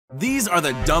These are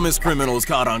the dumbest criminals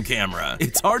caught on camera.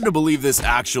 It's hard to believe this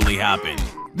actually happened.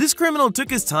 This criminal took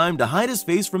his time to hide his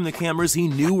face from the cameras he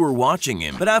knew were watching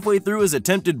him, but halfway through his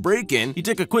attempted break-in, he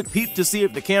took a quick peep to see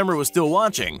if the camera was still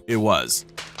watching. It was.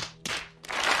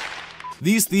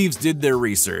 These thieves did their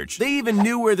research. They even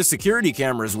knew where the security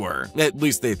cameras were. At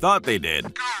least they thought they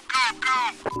did.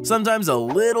 Sometimes a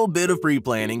little bit of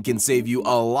pre-planning can save you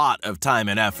a lot of time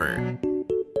and effort.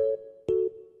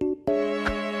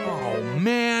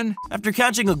 Man. After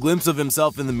catching a glimpse of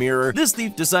himself in the mirror, this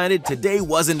thief decided today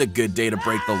wasn't a good day to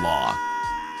break the law.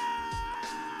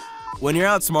 When you're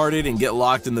outsmarted and get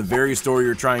locked in the very store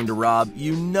you're trying to rob,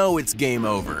 you know it's game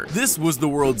over. This was the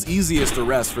world's easiest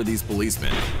arrest for these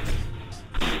policemen.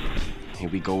 Here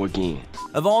we go again.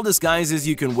 Of all disguises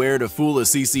you can wear to fool a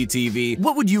CCTV,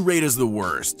 what would you rate as the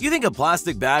worst? Do you think a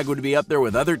plastic bag would be up there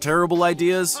with other terrible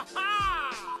ideas?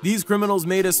 These criminals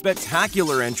made a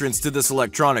spectacular entrance to this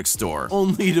electronics store,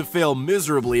 only to fail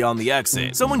miserably on the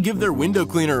exit. Someone give their window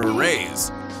cleaner a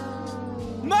raise.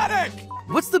 Medic!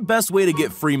 What's the best way to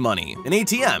get free money? An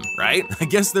ATM, right? I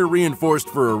guess they're reinforced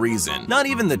for a reason. Not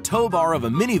even the tow bar of a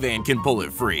minivan can pull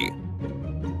it free.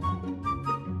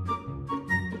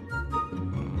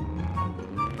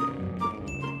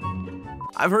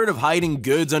 I've heard of hiding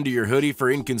goods under your hoodie for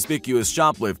inconspicuous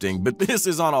shoplifting, but this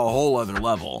is on a whole other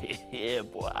level. Yeah,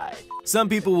 boy. Some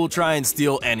people will try and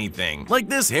steal anything, like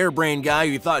this harebrained guy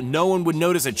who thought no one would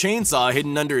notice a chainsaw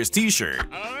hidden under his t-shirt.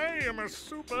 I am a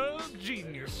super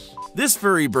genius. This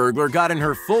furry burglar got in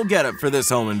her full getup for this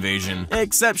home invasion,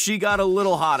 except she got a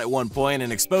little hot at one point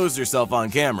and exposed herself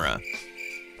on camera.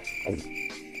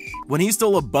 When he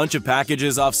stole a bunch of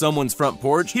packages off someone's front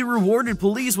porch, he rewarded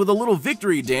police with a little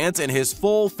victory dance and his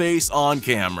full face on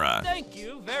camera. Thank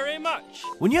you very much.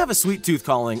 When you have a sweet tooth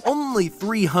calling, only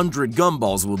 300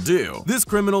 gumballs will do. This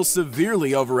criminal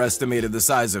severely overestimated the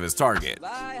size of his target.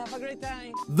 Bye, have a great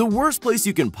time. The worst place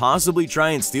you can possibly try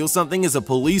and steal something is a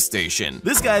police station.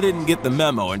 This guy didn't get the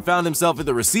memo and found himself at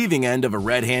the receiving end of a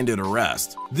red-handed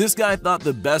arrest. This guy thought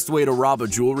the best way to rob a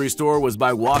jewelry store was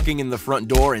by walking in the front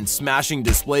door and smashing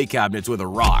display cabinets with a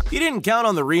rock. He didn't count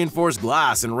on the reinforced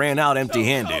glass and ran out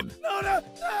empty-handed. No!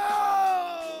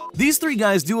 These three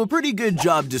guys do a pretty good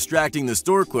job distracting the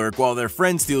store clerk while their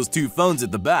friend steals 2 phones at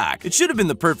the back. It should have been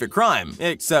the perfect crime,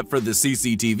 except for the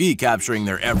CCTV capturing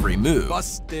their every move.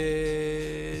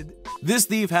 Busted. This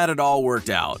thief had it all worked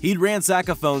out. He'd ransack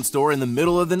a phone store in the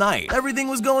middle of the night. Everything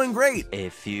was going great. A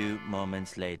few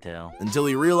moments later. Until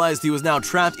he realized he was now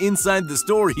trapped inside the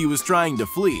store he was trying to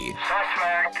flee.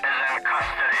 Suspect is in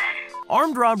custody.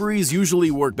 Armed robberies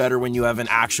usually work better when you have an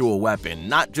actual weapon,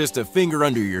 not just a finger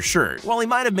under your shirt. While he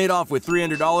might have made off with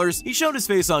 $300, he showed his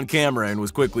face on camera and was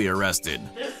quickly arrested.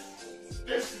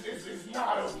 This is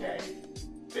not okay.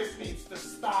 This needs to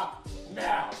stop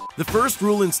now. The first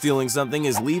rule in stealing something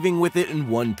is leaving with it in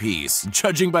one piece.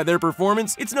 Judging by their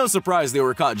performance, it's no surprise they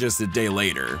were caught just a day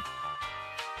later.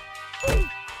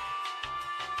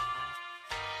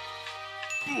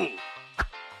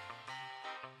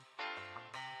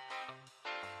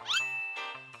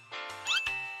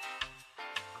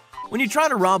 When you try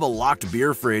to rob a locked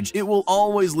beer fridge, it will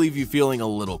always leave you feeling a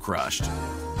little crushed.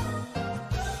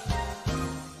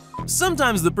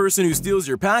 Sometimes the person who steals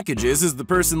your packages is the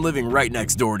person living right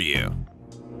next door to you.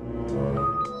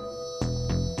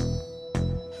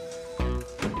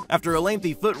 After a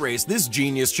lengthy foot race, this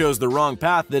genius chose the wrong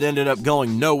path that ended up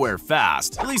going nowhere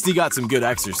fast. At least he got some good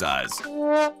exercise.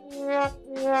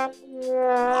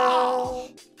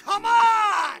 Come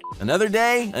on! Another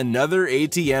day, another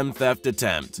ATM theft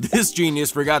attempt. This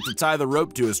genius forgot to tie the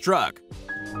rope to his truck.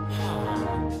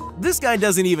 This guy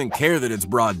doesn't even care that it's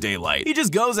broad daylight. He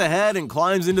just goes ahead and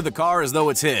climbs into the car as though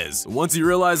it's his. Once he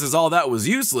realizes all that was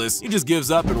useless, he just gives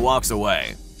up and walks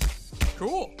away.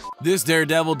 Cool. This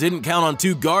daredevil didn't count on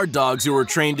 2 guard dogs who were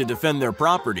trained to defend their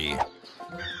property.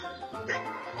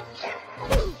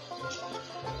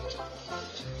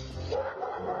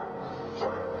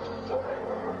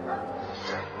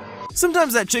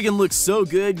 Sometimes that chicken looks so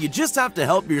good, you just have to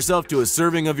help yourself to a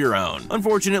serving of your own.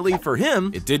 Unfortunately for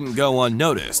him, it didn't go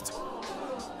unnoticed.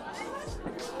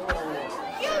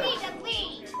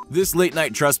 This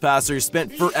late-night trespasser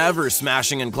spent forever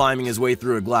smashing and climbing his way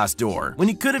through a glass door, when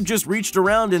he could have just reached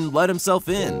around and let himself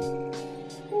in.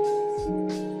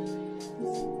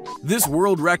 This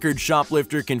world record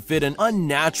shoplifter can fit an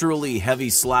unnaturally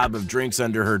heavy slab of drinks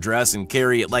under her dress and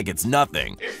carry it like it's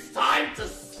nothing. It's time to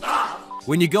stop.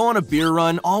 When you go on a beer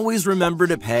run, always remember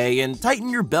to pay and tighten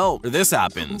your belt, or this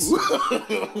happens.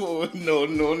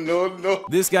 No.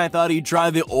 This guy thought he'd try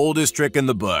the oldest trick in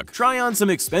the book. Try on some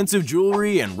expensive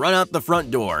jewelry and run out the front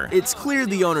door. It's clear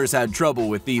the owners had trouble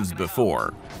with thieves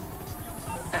before.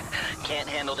 Can't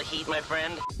handle the heat, my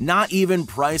friend? Not even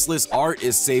priceless art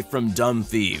is safe from dumb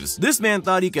thieves. This man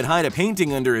thought he could hide a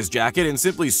painting under his jacket and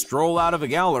simply stroll out of a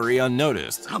gallery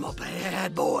unnoticed. I'm a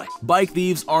bad boy. Bike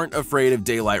thieves aren't afraid of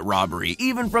daylight robbery,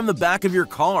 even from the back of your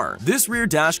car. This rear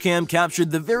dash cam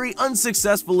captured the very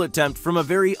unsuccessful attempt from a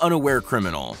very unaware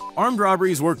criminal. Armed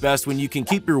robberies work best when you can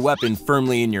keep your weapon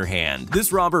firmly in your hand.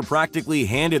 This robber practically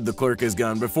handed the clerk his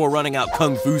gun before running out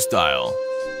kung fu style.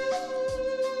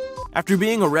 After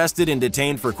being arrested and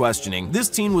detained for questioning, this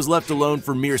teen was left alone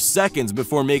for mere seconds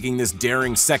before making this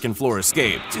daring second-floor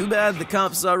escape. Too bad the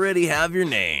cops already have your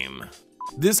name.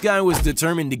 This guy was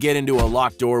determined to get into a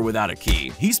locked door without a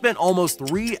key. He spent almost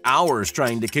 3 hours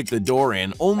trying to kick the door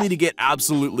in, only to get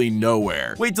absolutely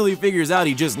nowhere. Wait till he figures out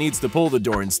he just needs to pull the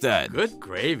door instead. Good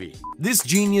gravy. This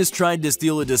genius tried to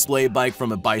steal a display bike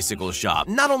from a bicycle shop.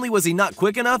 Not only was he not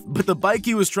quick enough, but the bike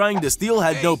he was trying to steal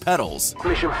had no pedals.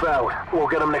 Mission failed. We'll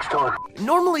get him next time.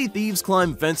 Normally, thieves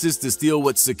climb fences to steal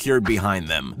what's secured behind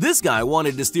them. This guy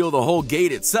wanted to steal the whole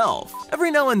gate itself. Every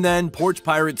now and then, porch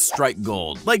pirates strike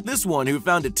gold, like this one who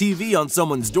found a TV on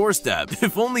someone's doorstep.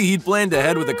 If only he'd planned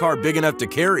ahead with a car big enough to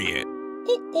carry it.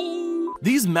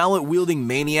 These mallet-wielding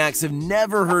maniacs have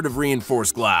never heard of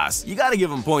reinforced glass. You gotta give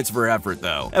them points for effort,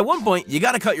 though. At one point, you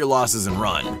gotta cut your losses and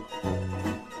run.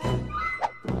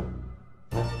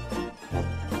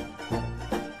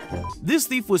 This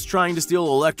thief was trying to steal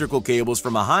electrical cables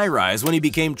from a high-rise when he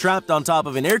became trapped on top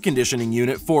of an air conditioning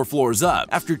unit 4 floors up.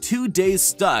 After 2 days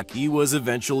stuck, he was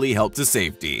eventually helped to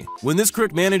safety. When this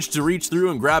crook managed to reach through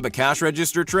and grab a cash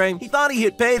register tray, he thought he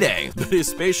hit payday, but his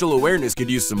spatial awareness could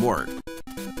use some work.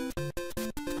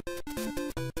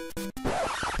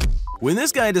 When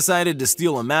this guy decided to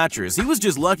steal a mattress, he was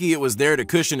just lucky it was there to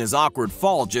cushion his awkward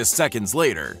fall just seconds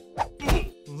later.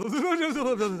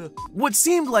 What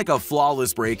seemed like a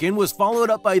flawless break-in was followed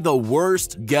up by the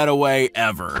worst getaway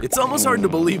ever. It's almost hard to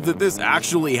believe that this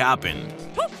actually happened.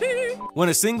 When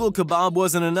a single kebab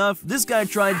wasn't enough, this guy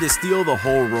tried to steal the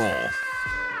whole roll.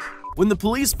 When the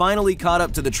police finally caught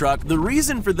up to the truck, the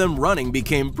reason for them running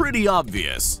became pretty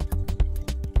obvious.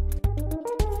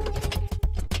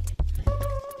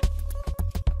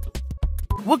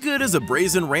 What good is a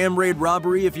brazen ram raid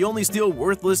robbery if you only steal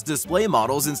worthless display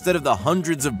models instead of the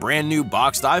hundreds of brand new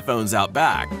boxed iPhones out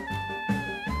back?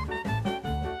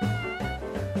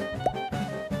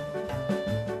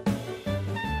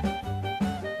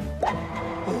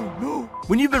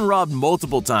 When you've been robbed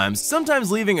multiple times,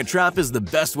 sometimes leaving a trap is the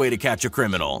best way to catch a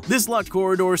criminal. This locked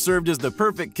corridor served as the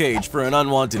perfect cage for an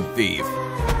unwanted thief.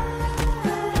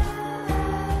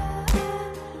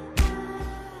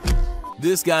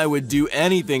 This guy would do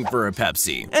anything for a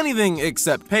Pepsi. Anything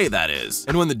except pay, that is.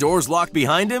 And when the doors locked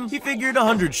behind him, he figured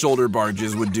 100 shoulder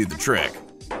barges would do the trick.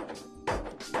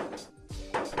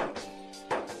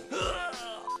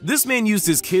 This man used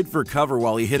his kid for cover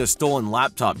while he hid a stolen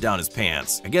laptop down his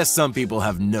pants. I guess some people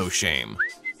have no shame.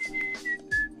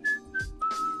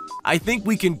 I think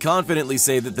we can confidently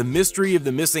say that the mystery of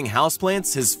the missing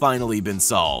houseplants has finally been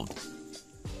solved.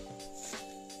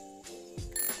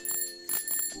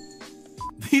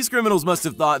 These criminals must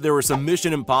have thought there were some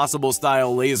Mission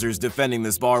Impossible-style lasers defending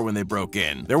this bar when they broke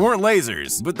in. There weren't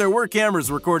lasers, but there were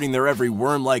cameras recording their every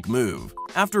worm-like move.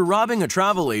 After robbing a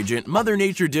travel agent, Mother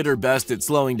Nature did her best at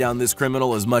slowing down this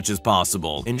criminal as much as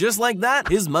possible. And just like that,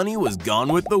 his money was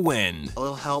gone with the wind. A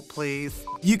little help, please.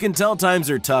 You can tell times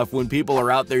are tough when people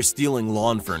are out there stealing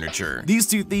lawn furniture. These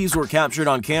two thieves were captured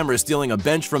on camera stealing a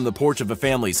bench from the porch of a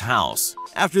family's house.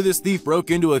 After this thief broke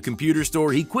into a computer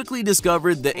store, he quickly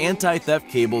discovered that anti-theft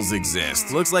cables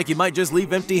exist. Looks like you might just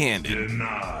leave empty-handed.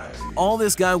 All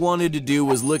this guy wanted to do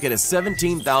was look at a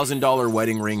 $17,000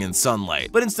 wedding ring in sunlight,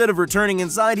 but instead of returning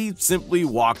inside, he simply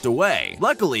walked away.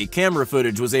 Luckily, camera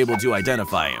footage was able to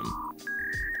identify him.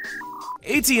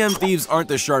 ATM thieves aren't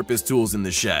the sharpest tools in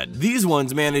the shed. These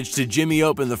ones managed to jimmy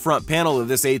open the front panel of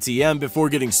this ATM before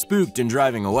getting spooked and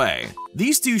driving away.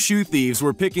 These two shoe thieves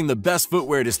were picking the best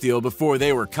footwear to steal before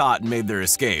they were caught and made their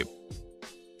escape.